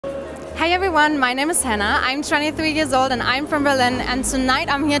Hi everyone, my name is Hannah. I'm 23 years old and I'm from Berlin, and tonight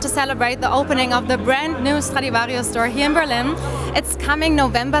I'm here to celebrate the opening of the brand new Stradivarius store here in Berlin. It's coming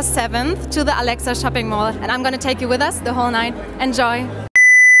November 7th to the Alexa shopping mall, and I'm going to take you with us the whole night. Enjoy!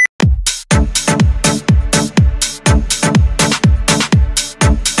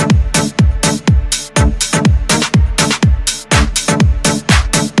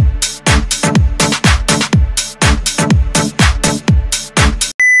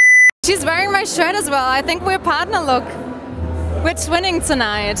 She's wearing my shirt as well. I think we're partner look. We're twinning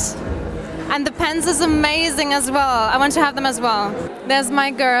tonight. And the pants is amazing as well. I want to have them as well. There's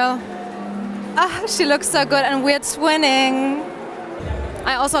my girl. Oh, she looks so good, and we're twinning.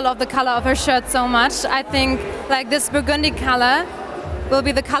 I also love the color of her shirt so much. I think like this burgundy color will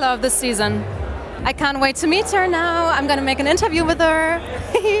be the color of the season. I can't wait to meet her now. I'm gonna make an interview with her.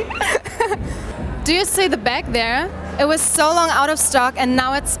 Do you see the bag there? It was so long out of stock and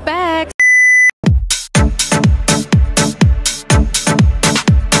now it's back.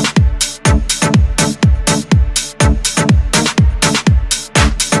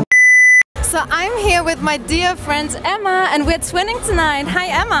 So I'm here with my dear friend Emma, and we're twinning tonight. Hi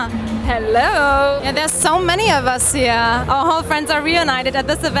Emma. Hello. Yeah, there's so many of us here. Our whole friends are reunited at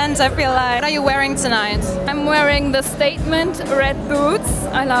this event, I feel like. What are you wearing tonight? I'm wearing the statement red boots.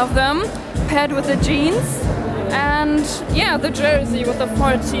 I love them. Paired with the jeans. And yeah, the jersey with the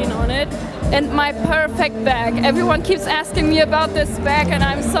 14 on it. And my perfect bag. Everyone keeps asking me about this bag and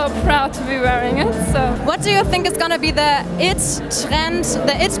I'm so proud to be wearing it. So, what do you think is gonna be the it trend,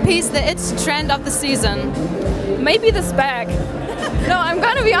 the it piece, the it trend of the season? Maybe this bag. No, I'm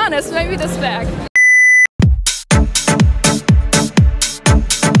gonna be honest, maybe this bag.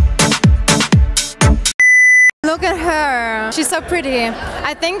 Look at her. She's so pretty.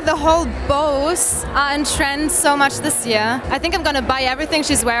 I think the whole bows are in trend so much this year. I think I'm gonna buy everything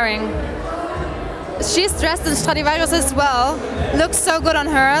she's wearing. She's dressed in Stradivarius as well. Looks so good on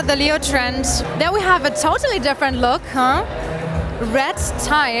her, the Leo trend. There we have a totally different look, huh? Red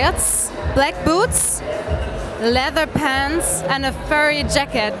tights, black boots, leather pants, and a furry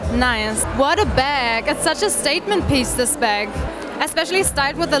jacket. Nice. What a bag. It's such a statement piece, this bag. Especially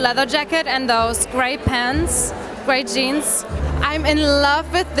styled with the leather jacket and those grey pants, grey jeans. I'm in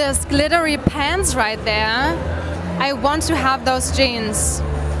love with this glittery pants right there. I want to have those jeans.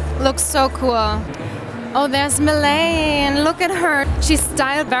 Looks so cool. Oh, there's Melaine. Look at her. She's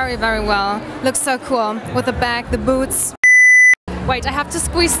styled very, very well. Looks so cool with the bag, the boots. Wait, I have to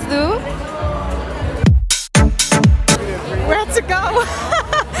squeeze through. Where to go?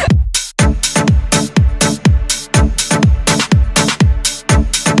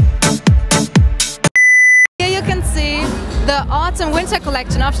 The autumn-winter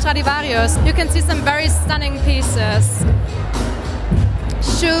collection of Stradivarius. You can see some very stunning pieces.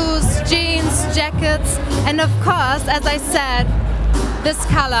 Shoes, jeans, jackets, and of course, as I said, this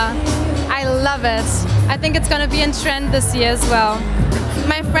color. I love it. I think it's gonna be in trend this year as well.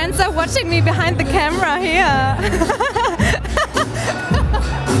 My friends are watching me behind the camera here.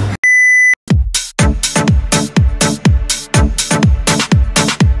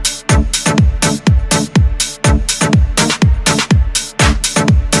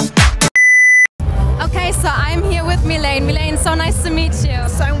 So I'm here with Melaine. Melaine, so nice to meet you.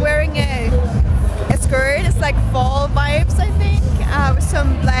 So I'm wearing a skirt. It's like fall vibes, I think, with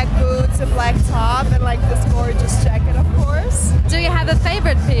some black boots, a black top, and like this gorgeous jacket, of course. Do you have a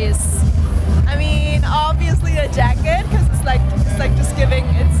favorite piece? I mean, obviously the jacket, because it's like just giving.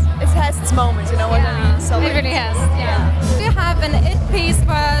 It has its moment, you know what I mean? So it really has. Yeah. Do you have an it piece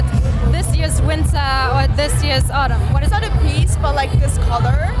for this year's winter or this year's autumn? What is not a piece, but like this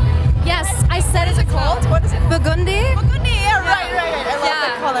color? Yes, I said it's called. What is it? Burgundy? Burgundy, yeah, right. I love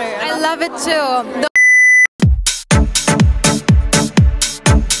that color. I love it too.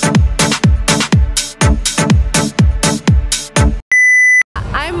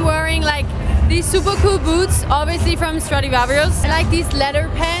 I'm wearing like these super cool boots, obviously from Stradivarius. I like these leather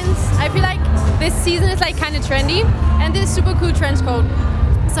pants. I feel like this season is like kind of trendy, and this super cool trench coat.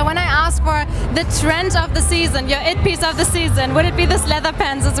 So when I ask for the trend of the season, your it piece of the season, would it be this leather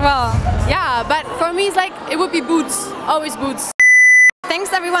pants as well? Yeah, but for me it's like, it would be boots, always boots.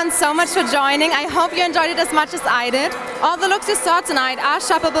 Thanks everyone so much for joining. I hope you enjoyed it as much as I did. All the looks you saw tonight are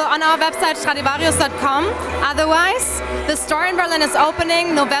shoppable on our website Stradivarius.com. Otherwise, the store in Berlin is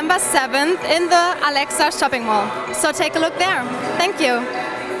opening November 7th in the Alexa shopping mall. So take a look there. Thank you.